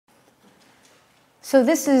So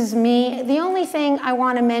this is me. The only thing I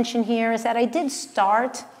want to mention here is that I did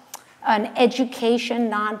start an education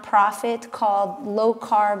nonprofit called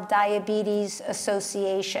Low-Carb Diabetes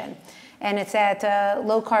Association. And it's at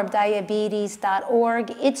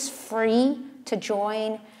lowcarbdiabetes.org. It's free to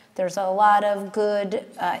join. There's a lot of good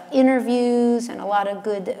interviews and a lot of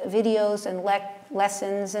good videos and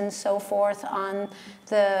lessons and so forth on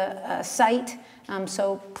the site.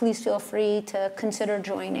 So please feel free to consider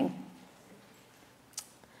joining.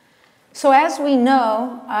 So as we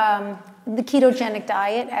know, the ketogenic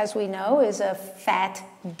diet, as we know, is a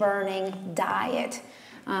fat-burning diet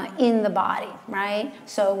in the body, right?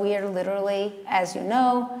 So we are literally, as you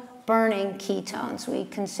know, burning ketones. We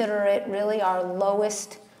consider it really our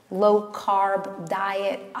lowest low-carb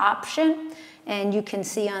diet option. And you can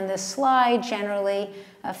see on this slide, generally,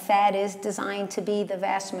 fat is designed to be the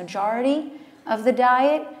vast majority of the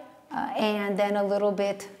diet, and then a little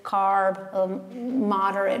bit carb,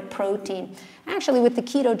 moderate protein. Actually, with the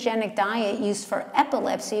ketogenic diet used for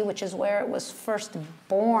epilepsy, which is where it was first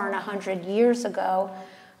born 100 years ago,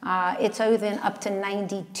 it's even up to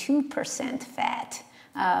 92% fat.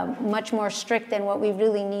 Much more strict than what we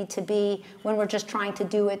really need to be when we're just trying to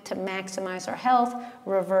do it to maximize our health,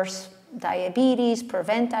 reverse diabetes,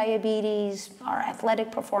 prevent diabetes, our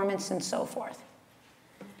athletic performance, and so forth.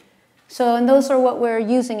 So, and those are what we're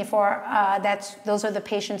using it for. Those are the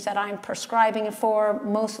patients that I'm prescribing it for,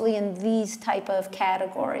 mostly in these type of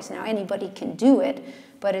categories. Now, anybody can do it,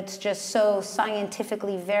 but it's just so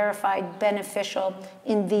scientifically verified beneficial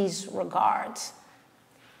in these regards.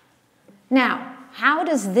 Now, how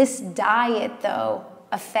does this diet, though,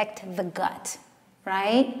 affect the gut,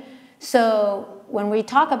 right? So when we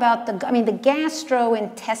talk about the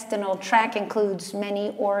gastrointestinal tract includes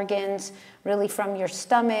many organs, really from your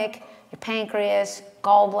stomach, your pancreas,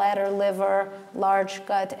 gallbladder, liver, large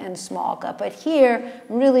gut, and small gut. But here,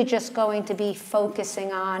 I'm really just going to be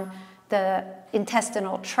focusing on the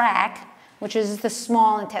intestinal tract, which is the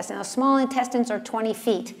small intestine. Now, small intestines are 20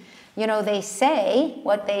 feet. You know, they say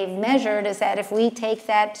what they've measured is that if we take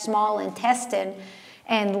that small intestine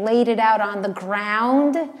and laid it out on the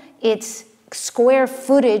ground, its square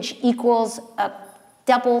footage equals a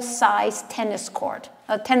double-sized tennis court,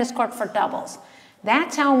 a tennis court for doubles.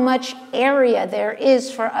 That's how much area there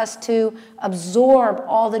is for us to absorb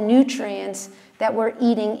all the nutrients that we're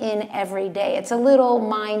eating in every day. It's a little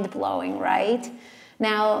mind-blowing, right?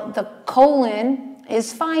 Now, the colon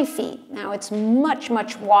is 5 feet. Now, it's much,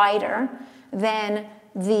 much wider than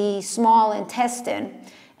the small intestine.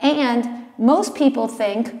 And most people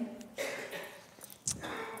think,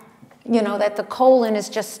 you know, that the colon is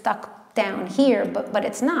just stuck down here, but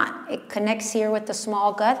it's not. It connects here with the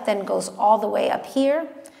small gut, then goes all the way up here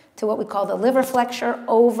to what we call the liver flexure,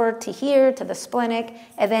 over to here to the splenic,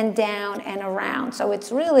 and then down and around. So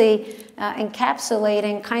it's really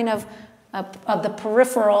encapsulating kind of the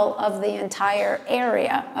peripheral of the entire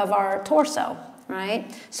area of our torso,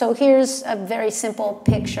 right? So here's a very simple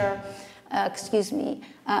picture,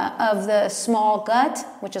 of the small gut,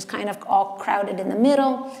 which is kind of all crowded in the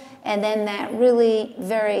middle, and then that really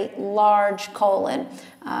very large colon,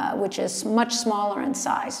 which is much smaller in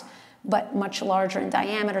size, but much larger in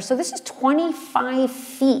diameter. So this is 25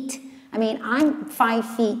 feet. I mean, I'm 5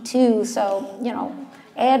 feet too, so, you know,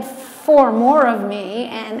 add 4 more of me,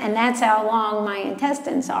 and that's how long my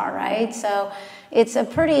intestines are, right? So it's a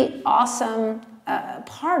pretty awesome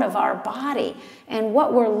part of our body. And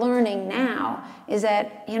what we're learning now is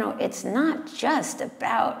that, you know, it's not just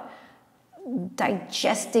about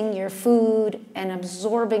digesting your food and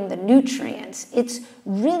absorbing the nutrients. It's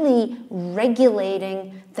really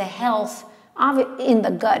regulating the health of it in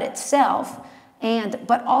the gut itself,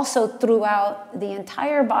 but also throughout the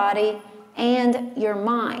entire body and your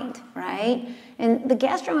mind, right? And the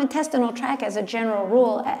gastrointestinal tract, as a general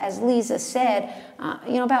rule, as Lisa said,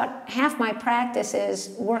 you know, about half my practice is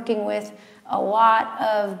working with a lot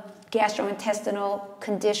of gastrointestinal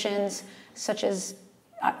conditions such as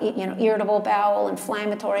you know, irritable bowel,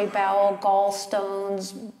 inflammatory bowel,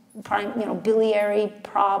 gallstones, you know, biliary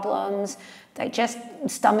problems,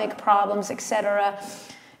 stomach problems, etc.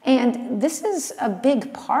 And this is a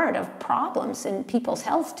big part of problems in people's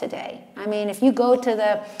health today. I mean, if you go to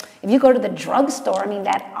the drugstore, I mean,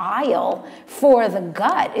 that aisle for the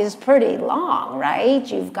gut is pretty long, right?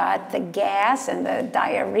 You've got the gas and the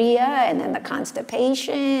diarrhea and then the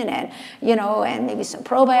constipation and, you know, and maybe some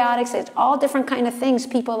probiotics. It's all different kind of things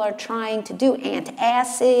people are trying to do.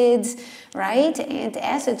 Antacids, right?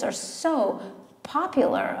 Antacids are so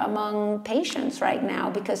popular among patients right now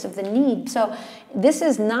because of the need. So this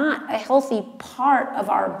is not a healthy part of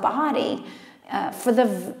our body for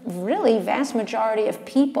the really vast majority of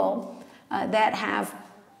people that have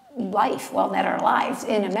life, well, that are alive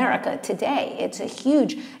in America today. It's a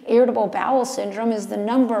huge, irritable bowel syndrome is the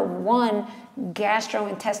 #1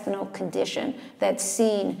 gastrointestinal condition that's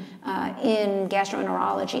seen in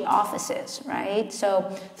gastroenterology offices, right?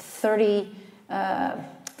 So 30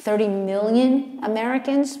 million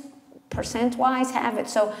Americans, percent-wise, have it.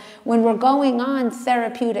 So when we're going on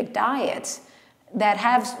therapeutic diets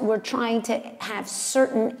we're trying to have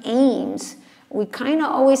certain aims, we kind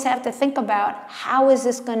of always have to think about how is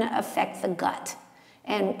this going to affect the gut?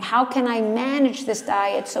 And how can I manage this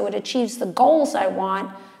diet so it achieves the goals I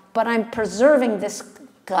want, but I'm preserving this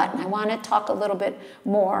gut? And I want to talk a little bit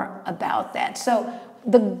more about that. So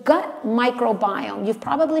the gut microbiome, you've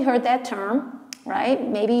probably heard that term, right?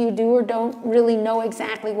 Maybe you do or don't really know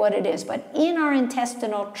exactly what it is, but in our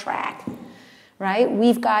intestinal tract, right,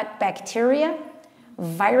 we've got bacteria,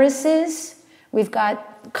 viruses, we've got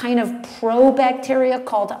kind of probacteria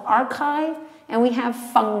called archaea, and we have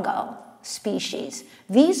fungal species.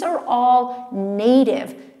 These are all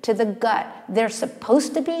native to the gut. They're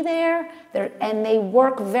supposed to be there, and they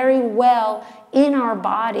work very well in our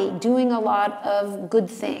body, doing a lot of good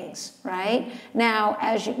things, right? Now,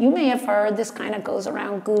 as you may have heard, this kind of goes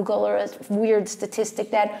around Google, or a weird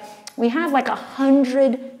statistic that we have like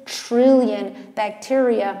 100 trillion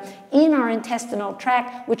bacteria in our intestinal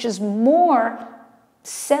tract, which is more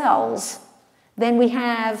cells than we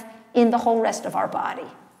have in the whole rest of our body.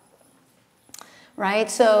 Right?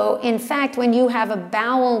 So in fact, when you have a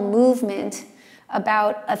bowel movement,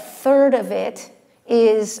 about 1/3 of it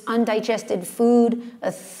is undigested food,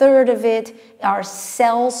 1/3 of it are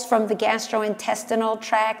cells from the gastrointestinal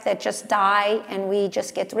tract that just die and we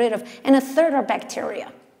just get rid of, and 1/3 are bacteria.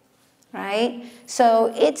 Right? So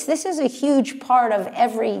this is a huge part of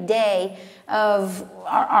every day of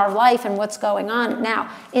our life and what's going on. Now,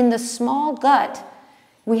 in the small gut,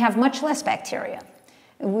 we have much less bacteria.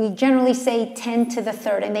 We generally say 10 to the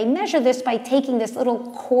third, and they measure this by taking this little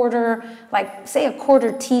quarter, like say a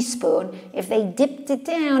quarter teaspoon. If they dipped it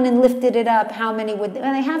down and lifted it up, how many would they?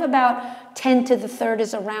 Well, they have about 10 to the third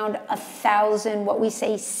is around 1,000, what we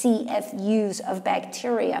say CFUs of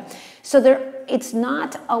bacteria. So it's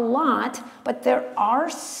not a lot, but there are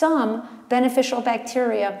some beneficial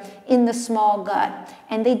bacteria in the small gut,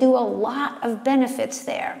 and they do a lot of benefits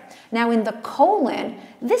there. Now in the colon,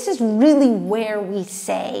 this is really where we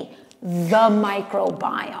say the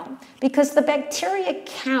microbiome, because the bacteria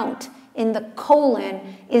count in the colon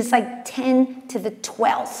is like 10 to the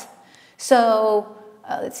 12th. So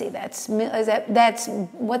let's see, that's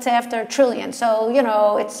what's after a trillion. So, you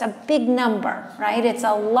know, it's a big number, right? It's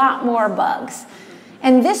a lot more bugs.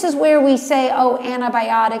 And this is where we say, oh,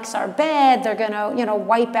 antibiotics are bad. They're going to, you know,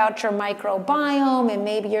 wipe out your microbiome, and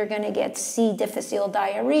maybe you're going to get C. difficile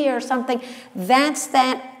diarrhea or something. That's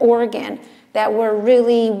that organ that we're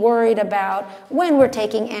really worried about when we're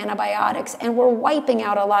taking antibiotics, and we're wiping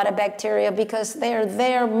out a lot of bacteria because they're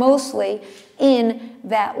there mostly in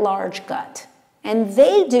that large gut. And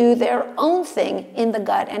they do their own thing in the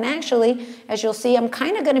gut. And actually, as you'll see, I'm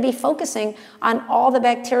kind of going to be focusing on all the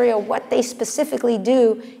bacteria, what they specifically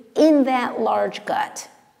do in that large gut.